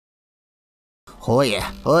Oh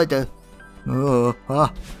yeah. Oh,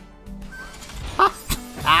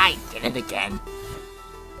 I did it again.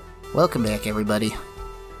 Welcome back, everybody.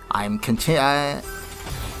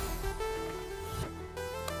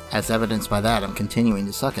 As evidenced by that, I'm continuing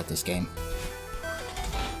to suck at this game.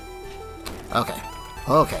 Okay.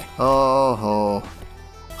 Okay. Oh.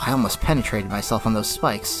 I almost penetrated myself on those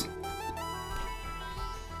spikes.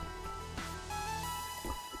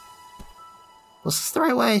 Was this the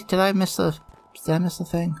right way? Did I miss the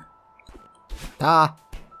thing? Ah.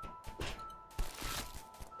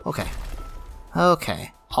 Okay.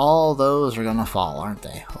 Okay. All those are gonna fall, aren't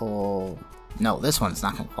they? Oh. No, this one's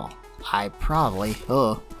not gonna fall. I probably...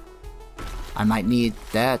 Oh. I might need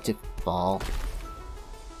that to fall.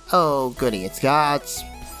 Oh, goody. It's got...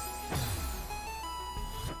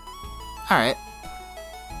 Alright.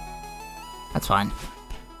 That's fine.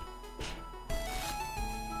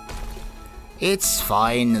 It's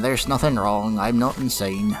fine. There's nothing wrong. I'm not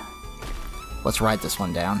insane. Let's ride this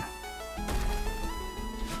one down.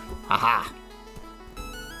 Haha.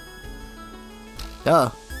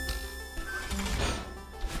 Duh.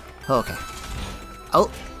 Okay.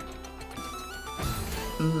 Oh.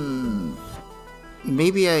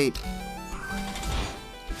 Maybe I...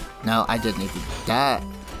 No, I didn't need to... That...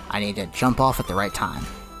 I need to jump off at the right time.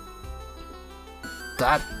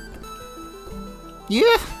 That...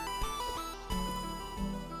 Yeah!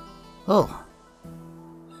 Oh.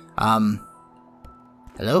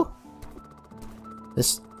 Hello?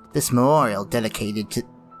 This memorial dedicated to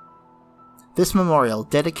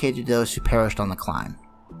those who perished on the climb.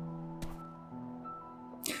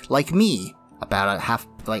 Like me, about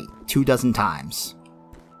 24 times.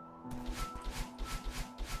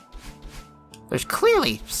 There's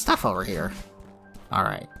clearly stuff over here.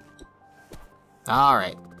 Alright.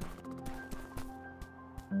 Alright.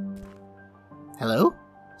 Hello?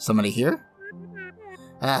 Somebody here?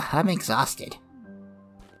 I'm exhausted.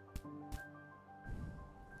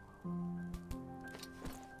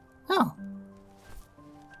 Oh.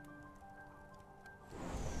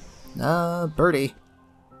 Birdie.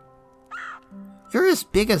 You're as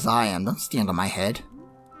big as I am. Don't stand on my head.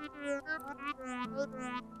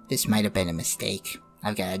 This might have been a mistake.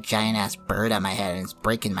 I've got a giant-ass bird on my head and it's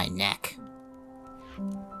breaking my neck.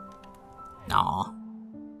 Aw.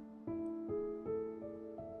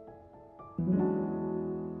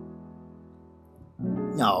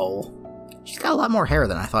 No. She's got a lot more hair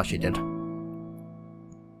than I thought she did.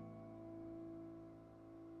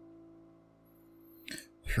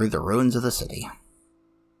 Through the ruins of the city.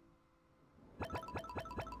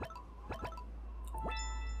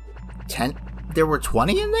 There were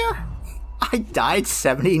 20 in there? I died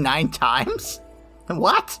 79 times?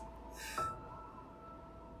 What?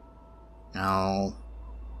 No.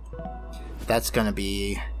 That's gonna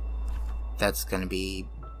be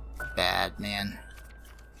bad, man.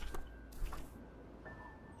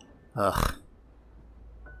 Ugh.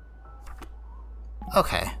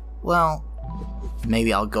 Okay, well,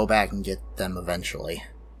 maybe I'll go back and get them eventually.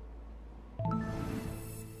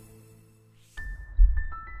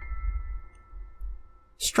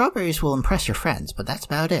 Strawberries will impress your friends, but that's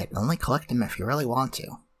about it. Only collect them if you really want to.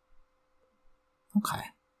 Okay.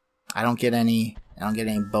 I don't get any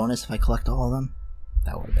bonus if I collect all of them?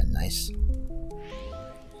 That would have been nice.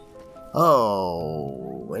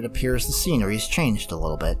 Oh, it appears the scenery's changed a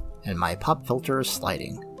little bit, and my pop filter is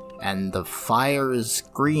sliding. And the fire is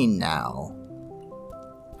green now.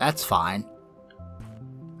 That's fine.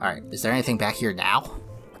 Alright, is there anything back here now?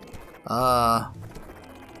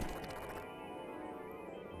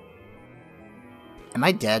 Am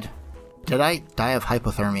I dead? Did I die of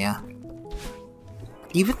hypothermia?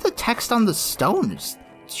 Even the text on the stone is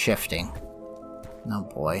shifting. Oh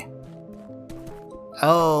boy.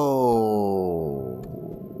 Oh.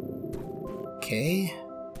 Okay.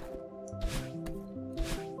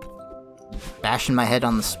 Bashing my head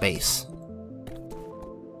on the space.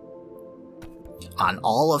 On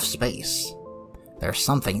all of space. There's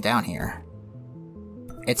something down here.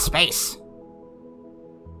 It's space!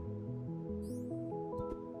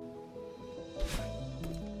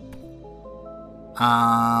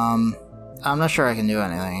 I'm not sure I can do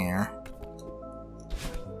anything here.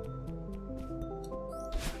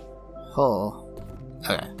 Oh.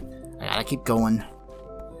 Okay. I gotta keep going.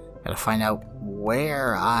 Gotta find out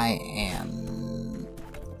where I am.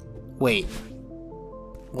 Wait.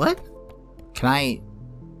 What? Can I...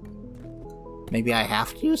 Maybe I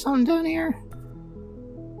have to do something down here?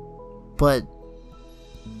 But...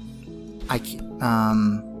 I can't...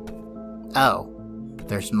 Oh.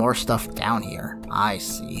 There's more stuff down here. I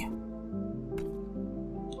see.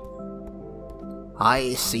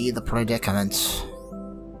 I see the predicament.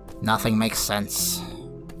 Nothing makes sense.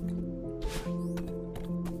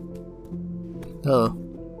 Don't.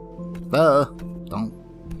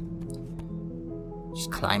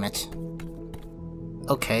 Just climb it.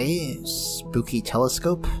 Okay, spooky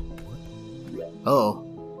telescope. Oh,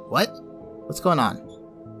 what? What's going on?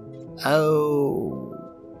 Oh.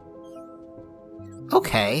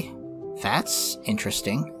 Okay, that's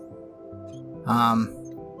interesting.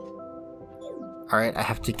 Alright, I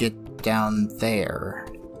have to get down there.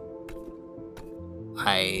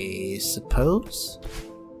 I suppose?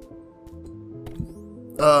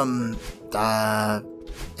 I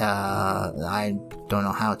don't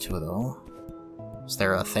know how to, though. Is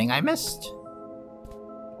there a thing I missed?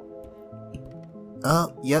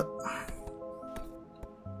 Oh, yep.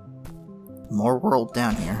 More world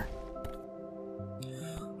down here.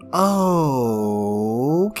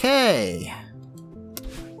 Okay.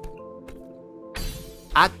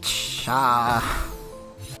 Acha.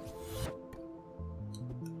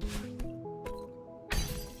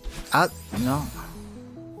 No.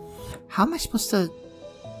 How am I supposed to...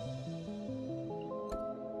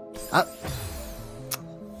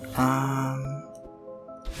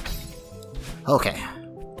 Okay.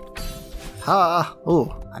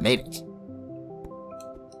 Oh, I made it.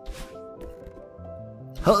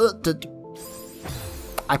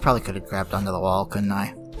 I probably could have grabbed onto the wall, couldn't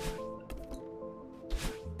I?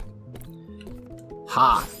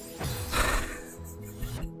 Ha!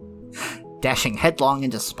 Dashing headlong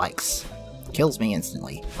into spikes. Kills me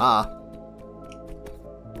instantly.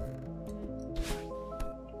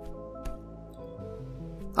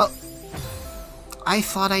 Oh, I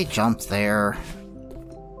thought I jumped there.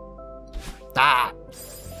 Ah!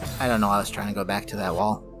 I don't know, I was trying to go back to that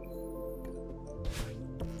wall.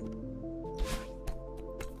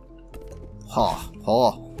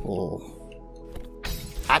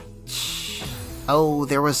 Oh,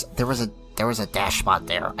 there was a dash spot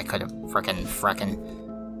there. I could have frickin'.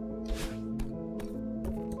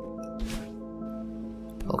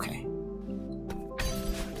 Okay.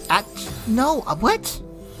 No, what?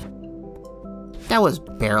 That was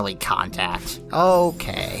barely contact.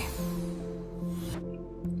 Okay.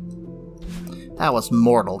 That was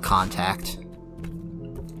mortal contact.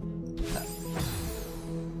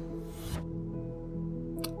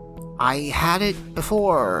 I had it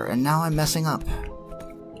before, and now I'm messing up.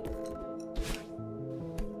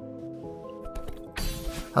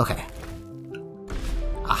 Okay.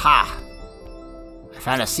 Aha! I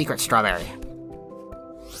found a secret strawberry.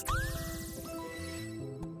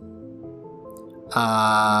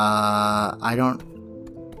 I don't...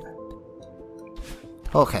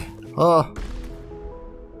 Okay. Oh.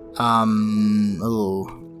 Ooh.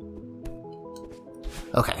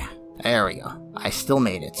 Okay. There we go. I still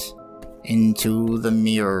made it. Into the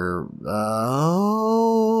mirror.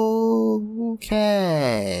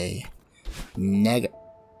 Okay.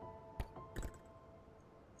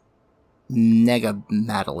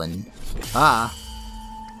 Nega-Madeline. Ah.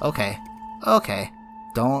 Okay. Okay.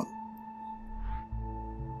 Don't...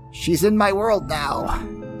 She's in my world now.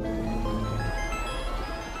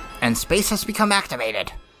 And space has become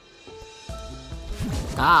activated.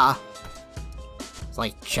 Ah. It's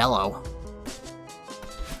like Jello.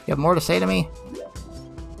 You have more to say to me?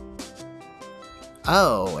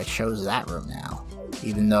 Oh, it shows that room now.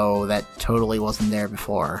 Even though that totally wasn't there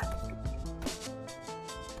before.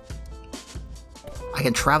 I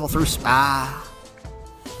can travel through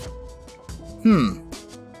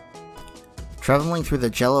Traveling through the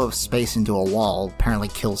jello of space into a wall apparently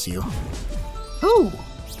kills you. Ooh!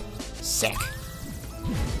 Sick.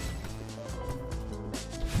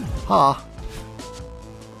 Aw.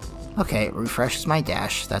 Okay, it refreshes my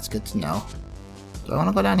dash. That's good to know. Do I want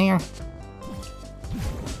to go down here?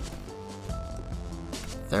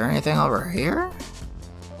 Is there anything over here?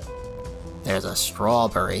 There's a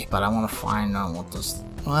strawberry, but I want to find out what this...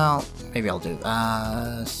 Well, maybe I'll do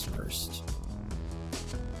this first.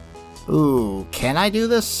 Ooh, can I do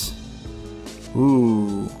this?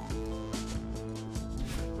 Ooh.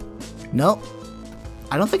 Nope.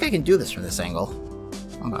 I don't think I can do this from this angle.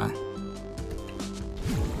 Okay.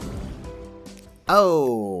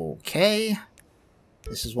 Okay.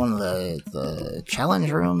 This is one of the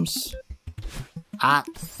challenge rooms. Ta.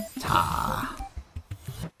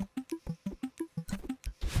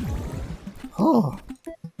 Oh.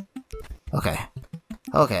 Okay.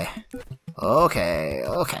 Okay. Okay.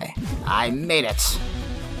 Okay. I made it.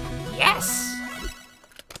 Yes!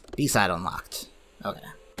 B-side unlocked. Okay.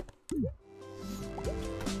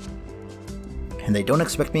 And they don't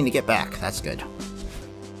expect me to get back. That's good.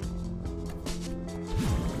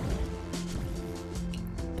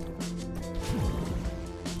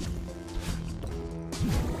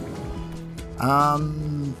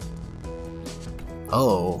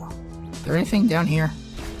 Oh. Is there anything down here?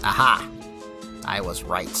 Aha! I was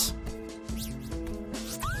right.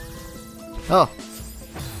 Oh.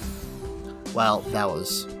 Well, that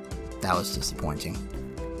was disappointing.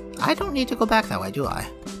 I don't need to go back that way, do I?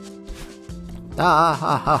 Ah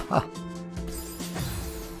ha ha ha.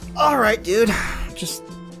 Alright, dude. Just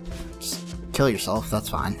kill yourself, that's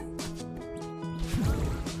fine.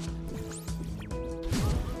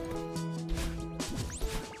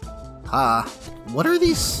 What are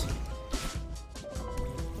these?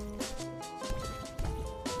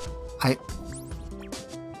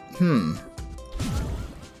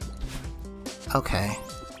 Okay.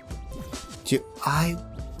 Do I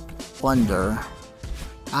wonder...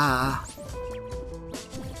 I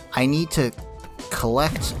need to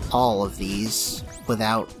collect all of these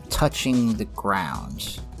without touching the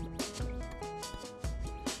ground.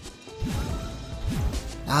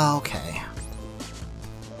 Okay.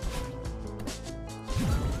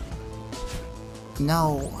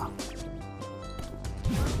 No.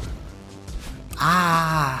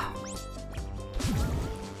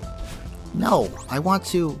 No, I want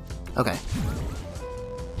to... Okay.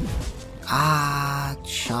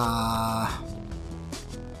 Cha.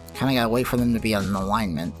 Kinda gotta wait for them to be in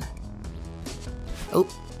alignment. Oh.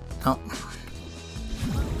 Oh.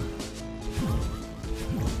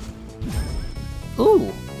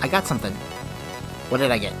 Ooh, I got something. What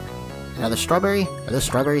did I get? Another strawberry? Are those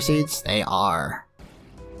strawberry seeds? They are.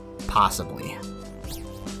 Possibly.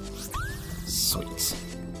 Sweet.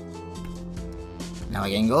 Now I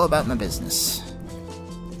can go about my business.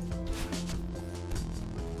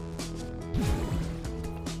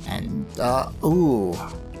 And, ooh.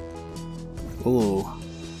 Ooh.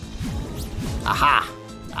 Aha!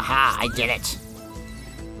 Aha! I did it!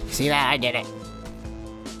 See that? I did it!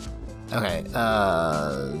 Okay,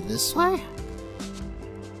 this way?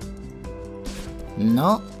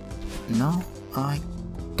 No. No.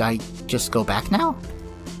 I just go back now?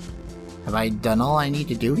 Have I done all I need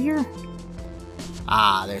to do here?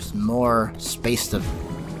 Ah, there's more space to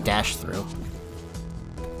dash through.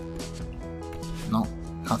 Nope,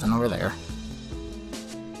 nothing over there.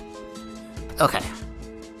 Okay.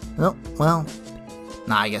 Oh, well.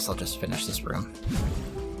 Nah, I guess I'll just finish this room.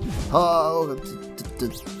 Oh,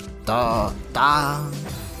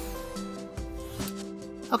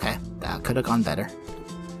 okay, that could have gone better.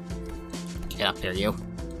 Get up there, you.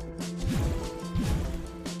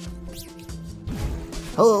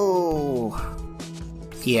 Oh!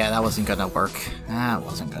 Yeah, that wasn't gonna work. That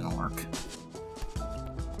wasn't gonna work.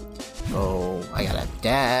 Oh, I gotta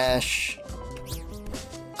dash.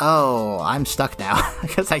 Oh, I'm stuck now,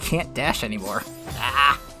 because I can't dash anymore.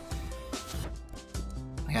 Ah!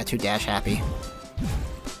 I got too dash happy.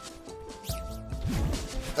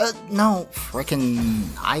 No, frickin'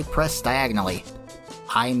 I pressed diagonally.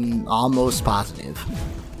 I'm almost positive.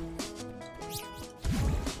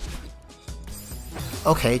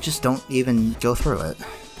 Okay, just don't even go through it.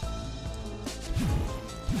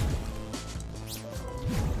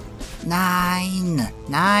 9!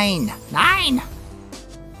 9! 9!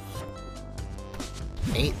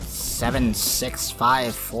 8, 7, 6,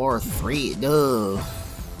 5, 4, 3. No.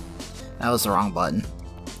 That was the wrong button.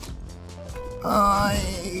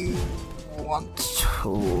 I want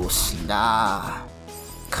to slap.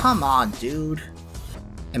 Come on, dude.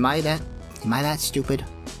 Am I that stupid?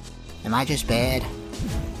 Am I just bad?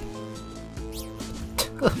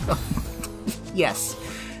 Yes,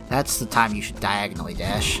 that's the time you should diagonally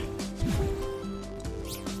dash.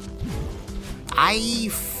 I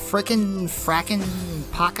frickin' frackin'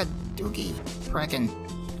 pockadookie frickin'.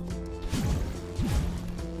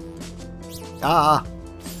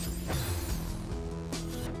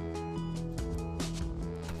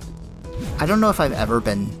 I don't know if I've ever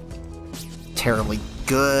been terribly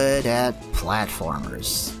good at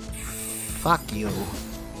platformers. Fuck you.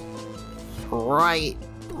 Right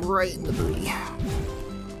in the booty.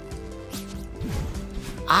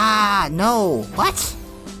 Ah, no! What?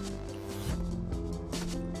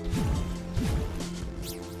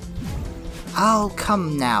 Oh,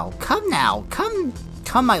 come now. Come now. Come,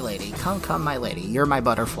 my lady. Come, my lady. You're my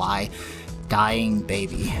butterfly. Dying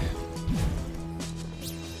baby.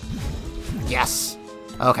 Yes!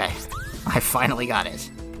 Okay. I finally got it.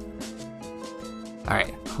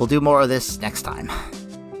 Alright, we'll do more of this next time.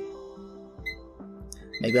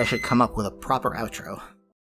 Maybe I should come up with a proper outro.